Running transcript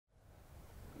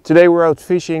Today we're out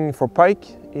fishing for pike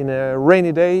in a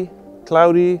rainy day,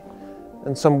 cloudy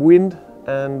and some wind,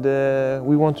 and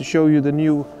we want to show you the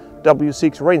new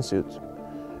W6 Rain Suit.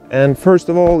 And first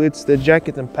of all, it's the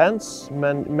jacket and pants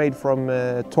made from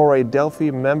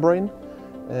TORAYDELFY membrane,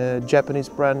 Japanese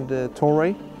brand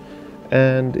Toray,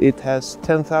 and it has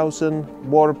 10,000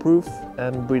 waterproof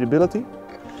and breathability,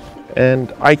 and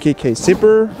IKK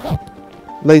zipper,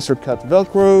 laser cut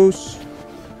velcros,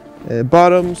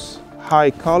 bottoms,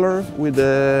 high collar with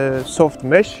a soft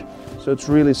mesh, so it's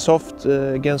really soft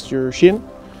against your shin,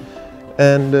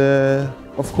 and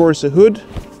of course a hood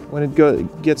when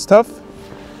it gets tough,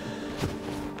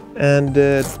 and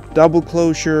double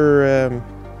closure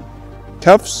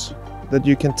cuffs that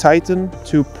you can tighten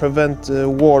to prevent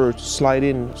water to slide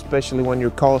in, especially when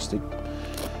you're casting.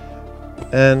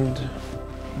 And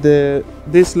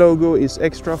this logo is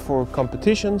extra for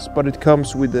competitions, but it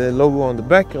comes with the logo on the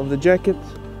back of the jacket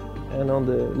and on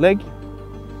the leg.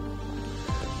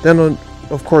 Then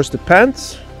of course the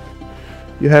pants,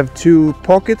 you have two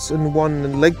pockets and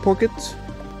one leg pocket,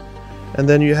 and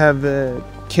then you have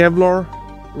Kevlar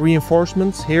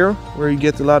reinforcements here where you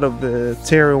get a lot of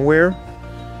tear and wear.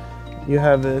 You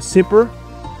have a zipper,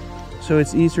 so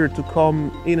it's easier to come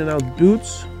in and out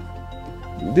boots.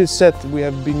 This set we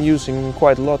have been using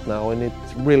quite a lot now, and it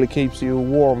really keeps you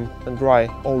warm and dry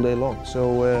all day long.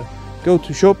 So go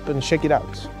to shop and check it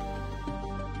out.